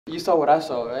You saw what I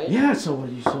saw, right? Yeah, I saw what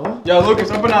you saw. Yo, Lucas,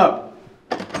 open up.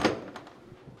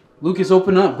 Lucas,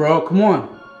 open up, bro. Come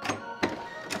on.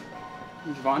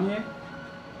 Is Vaughn here?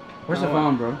 Where's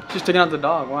Yvonne, bro? She's taking out the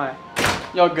dog. Why?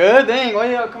 Y'all good? Dang,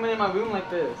 why y'all coming in my room like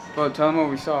this? Bro, tell them what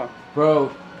we saw.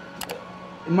 Bro,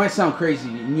 it might sound crazy,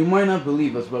 and you might not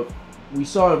believe us, but we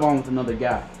saw Yvonne with another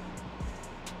guy.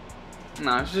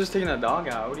 Nah, she's just taking the dog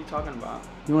out. What are you talking about?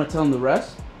 You want to tell him the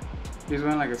rest? He's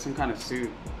wearing like some kind of suit.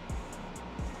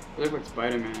 He looked like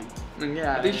Spider-Man.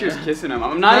 Yeah, I think she was kissing him.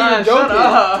 I'm not even joking. Shut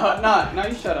up. No,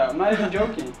 you shut up. I'm not even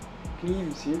joking. Can you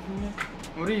even see it from here?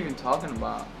 What are you even talking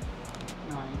about?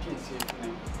 No, you can't see it from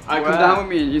there. Alright, come down with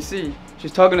me. You see,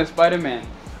 she's talking to Spider-Man.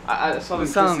 I saw them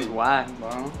kissing. Sounds whack,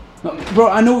 bro. No, bro,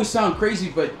 I know we sound crazy,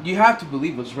 but you have to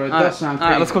believe us, bro. It does sound crazy.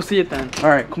 Alright, let's go see it then.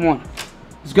 Alright, come on.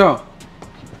 Let's go.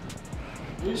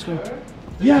 You sure?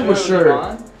 Yeah, we're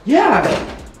sure. Yeah.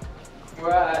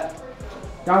 Where at?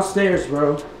 Downstairs,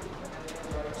 bro.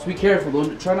 Just be careful,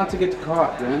 though. Try not to get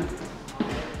caught, man.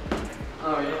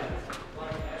 Oh, yeah.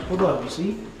 Hold up, you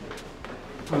see?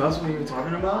 Oh, that's what you were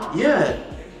talking about? Yeah.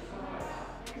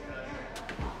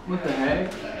 What the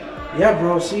heck? Yeah,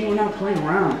 bro. See, we're not playing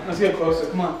around. Let's get closer.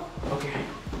 Come on. Okay.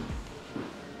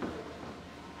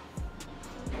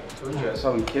 I told you I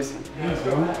saw them kissing. Yeah,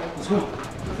 bro. Let's go.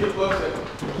 Let's get closer.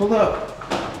 Hold up.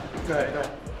 Go ahead.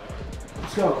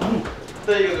 Let's go. Come on. I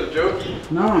thought you guys were joking.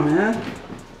 Nah, man.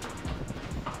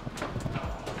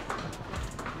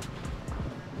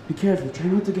 Be careful. Try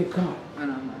not to get caught. I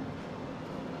know. I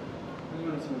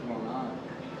want to see what's going on.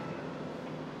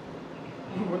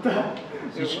 What the hell?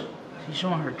 Is she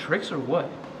showing her tricks or what?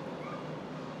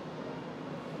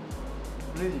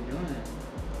 What is he doing?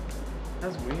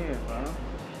 That's weird, bro.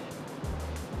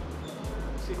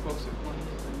 See closer. Come on.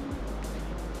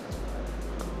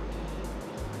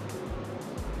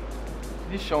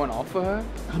 He's showing off for her?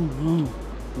 I don't know.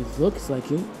 It looks like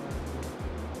it.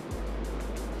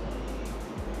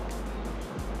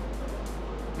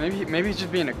 Maybe he's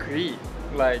just being a creep.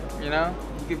 Like, you know?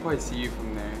 He could probably see you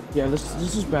from there. Yeah, let's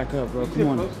just back up, bro. Come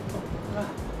on.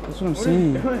 That's what I'm What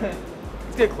saying.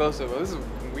 Let's get closer, bro. This is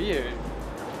weird.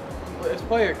 It's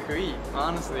probably a creep,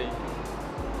 honestly.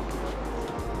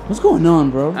 What's going on,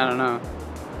 bro? I don't know.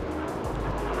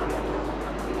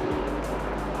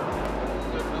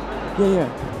 Yeah.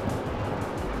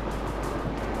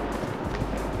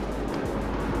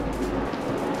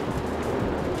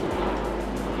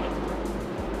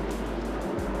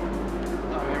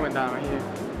 Oh, they went down right here.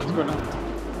 What's going on?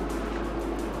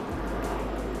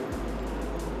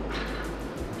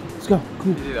 Let's go.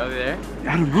 Come on. Is it over there?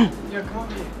 I don't know. Yeah, come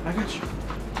over here. I got you.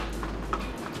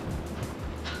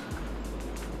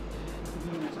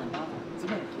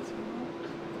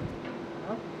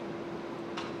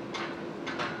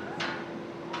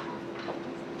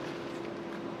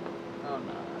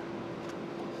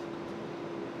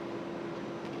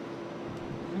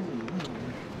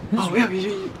 Oh, yeah,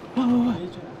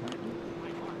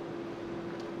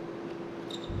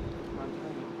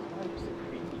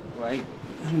 Right?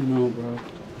 I don't know, bro.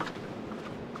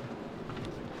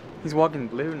 He's walking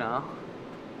blue now.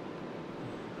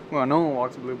 Well, no one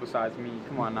walks blue besides me.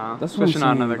 Come on now. That's what I'm Especially not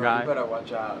saying, another bro. guy. You better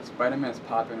watch out. Spider-Man's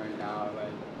popping right now.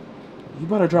 Like, You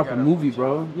better drop a movie, watch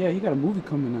bro. out. Yeah, he got a movie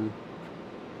coming out.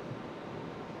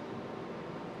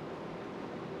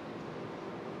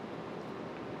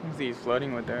 I see he's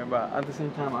flirting with her, but at the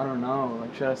same time, I don't know.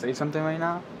 Like, should I say something right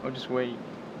now or just wait?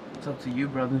 It's up to you,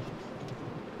 brother.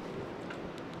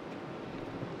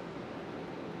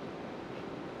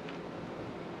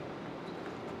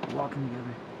 Walking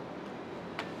together.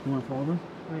 You want to follow them?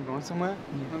 Are you going somewhere?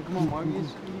 Yeah. Come on,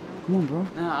 Marcus. Come on, bro.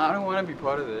 Nah, I don't want to be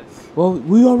part of this. Well,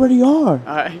 we already are.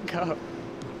 Alright, go.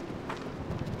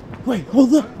 Wait,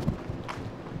 hold up. Come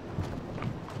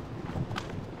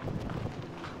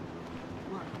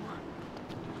on.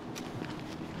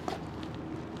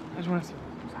 I just want to see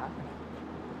what's happening.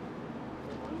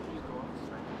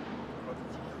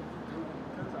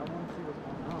 I want to see what's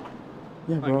going on.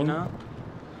 Yeah, Like, bro. you know?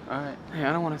 Alright. Hey,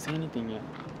 I don't want to say anything yet.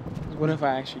 What if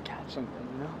I actually catch something,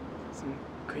 you know? Something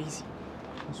crazy.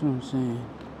 That's what I'm saying.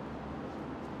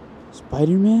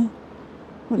 Spider-Man?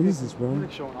 What is this, bro? He's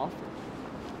like showing off.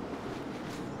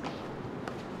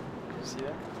 You see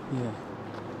that? Yeah.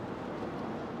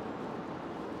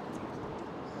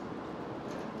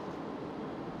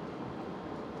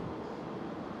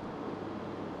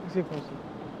 Let's get closer.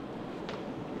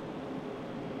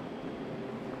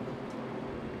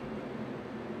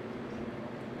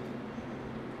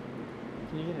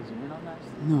 Can you get a zoom in on that?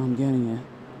 No, I'm getting it.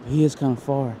 He is kind of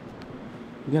far.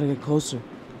 We gotta get closer.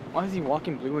 Why is he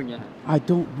walking blue again? I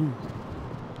don't know.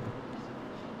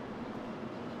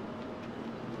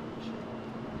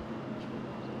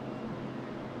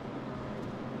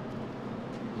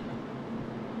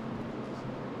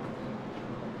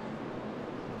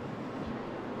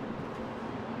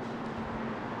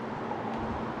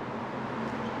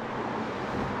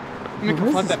 Let me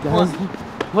confront that punk.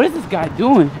 What is this guy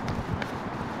doing?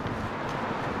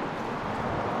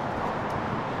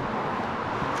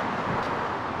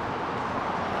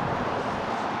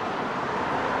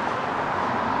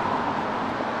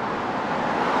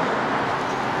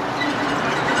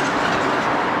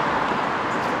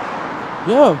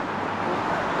 Yo,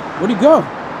 where'd he go?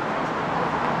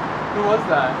 Who was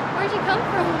that? Where'd you come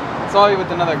from? I saw you with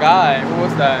another guy. Who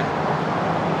was that?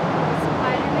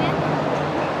 Spider-Man.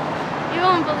 You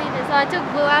won't believe this. So I took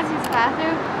Blue out to his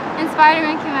bathroom, and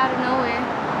Spider-Man came out of nowhere.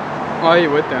 Why are you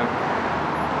with them?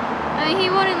 I mean, he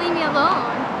wouldn't leave me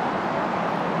alone.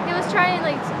 He was trying to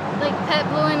like pet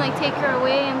Blue and like take her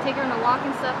away and take her on a walk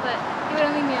and stuff, but he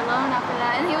wouldn't leave me alone after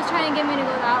that. And he was trying to get me to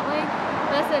go that way,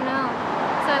 but I said no.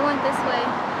 So I went this way.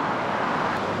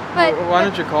 But why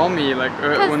don't you call me like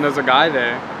when there's a guy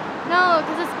there? No,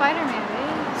 because it's Spider-Man,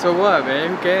 babe. So what,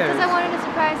 babe? Who cares? Because I wanted to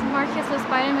surprise Marcus with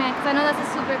Spider-Man, because I know that's his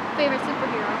favorite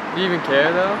superhero. Do you even care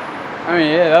though? I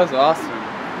mean, yeah, that was awesome.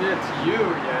 Yeah, to you,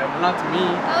 yeah, but not to me.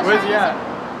 Where's he at?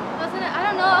 Wasn't it? I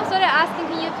don't know. I started asking,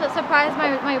 can you surprise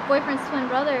my boyfriend's twin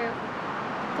brother?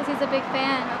 Because he's a big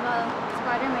fan of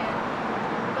Spider-Man.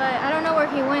 But I don't know where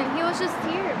he went. He was just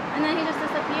here, and then he just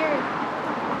disappeared.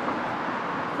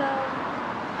 So.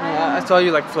 I saw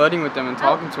you like flirting with them and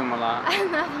talking to him a lot. I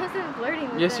wasn't flirting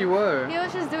with him. Yes, you were. He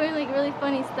was just doing like really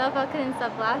funny stuff. I couldn't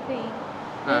stop laughing.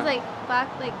 He was like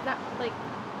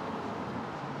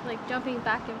jumping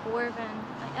back and forth, and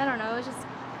like, I don't know. It was just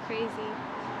crazy.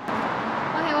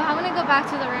 Okay, well I'm gonna go back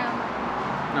to the room.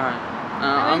 All right.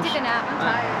 I'm gonna take a nap. I'm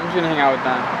tired. I'm just gonna hang out with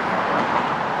them.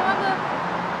 Come on, Blue.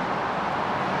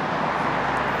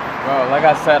 Well, like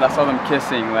I said, I saw them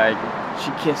kissing. Like she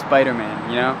kissed Spider-Man,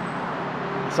 you know.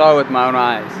 I saw it with my own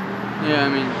eyes. Yeah, I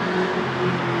mean,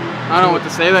 I don't know what to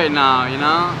say right now, you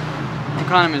know? I'm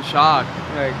kind of in shock.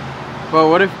 Like, but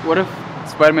what if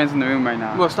Spider-Man's in the room right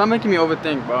now? Well, stop making me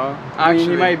overthink, bro. I mean,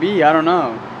 he might be, I don't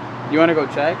know. You want to go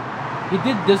check? He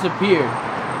did disappear.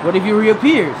 What if he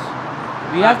reappears?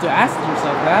 You have to ask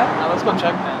yourself that. Now, let's go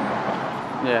check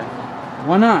then. Yeah.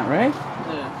 Why not, right?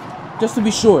 Yeah. Just to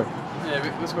be sure. Yeah,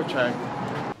 let's go check.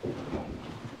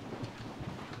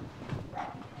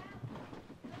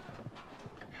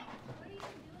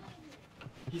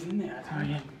 He's in there. Oh,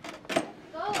 yeah.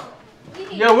 Go.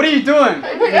 Yo, what are you doing?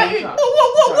 Hey,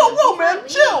 whoa, man,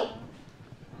 chill.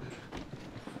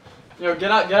 Yo,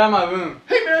 get out of my room.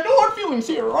 Hey, man, no hard feelings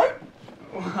here, right?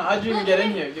 How'd you even get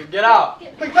in here? Yo, get out.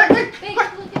 Hey,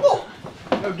 Whoa.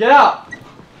 Yo, get out.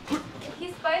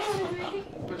 He's Spider-Man, right?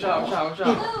 Watch out.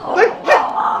 Blue.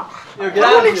 Yo, get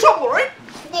out of here. Trouble, right?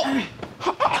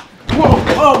 Whoa,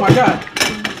 oh my God.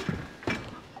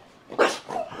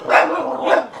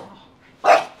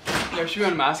 Yo, should we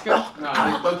unmask him? No,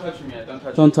 don't touch him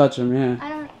yet. Don't touch him,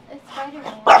 yeah. It's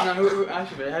Spider-Man. No, who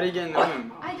actually, how do you get in the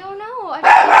room? I don't know. I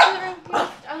went to the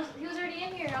room. He was already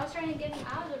in here. I was trying to get him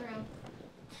out of the room.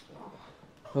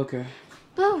 Okay.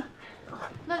 Blue.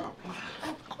 Look.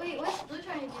 Wait, what's Blue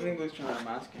trying to do? I think Blue's trying to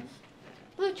unmask him.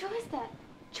 Blue, who is that?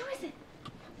 Who is it?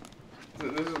 So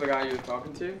this is the guy you were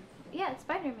talking to? Yeah, it's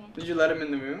Spider-Man. Did you let him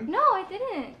in the room? No, I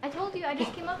didn't. I told you. I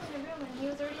just came up in the room and he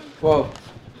was already in. Whoa.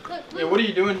 Look, Blue. Yeah, what are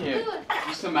you doing here? Blue.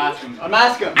 Just unmask him.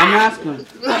 Unmask him. Unmask him.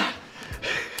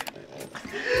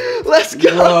 Let's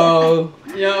go. Whoa.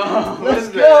 Yo, Let's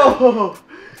go.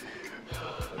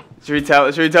 Should we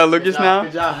tell Lucas now?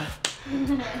 Good job.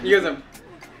 You guys are.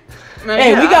 Man,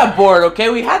 Hey, we got bored, okay?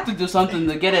 We had to do something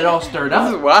to get it all stirred This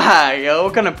is up. why, yo.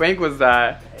 What kind of prank was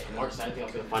that? Marcus, I didn't think I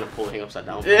was gonna find a pole hang upside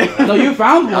down. Yeah. So you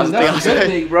found That was- one. That's a good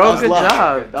thing, bro. Good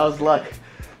job. That was luck.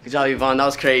 Good job, Yvonne. That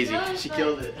was crazy. That was She like-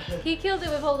 killed it. He killed it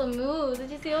with all the moves. Did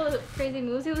you see all the crazy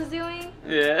moves he was doing?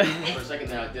 Yeah. For a second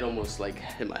there, I did almost like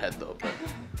hit my head though, but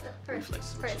For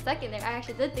reflex. a second there, I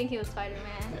actually did think he was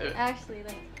Spider-Man. Actually,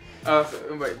 like, Oh,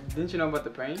 so, wait. Didn't you know about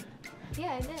the prank?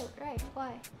 yeah, I did. Right?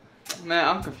 Why? Man,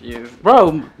 I'm confused.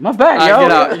 Bro, my bad, yo. Alright,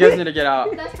 get out. You guys need to get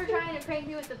out. That's for trying to prank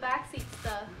me with the backseat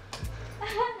stuff.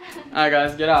 Alright,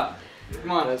 guys, get out.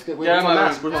 Come on. That's good. Get out of my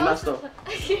mask. room. Where's my mask though?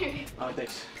 Bye, Alright,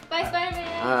 thanks.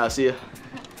 Spider-Man. See ya.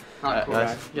 Alright, cool,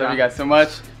 guys. guys. Love you guys so much.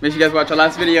 Make sure you guys watch our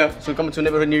last video. Soon coming to a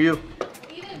neighborhood near you.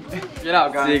 Even Blue did. Get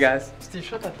out, guys. See you guys. Steve,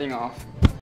 shut that thing off.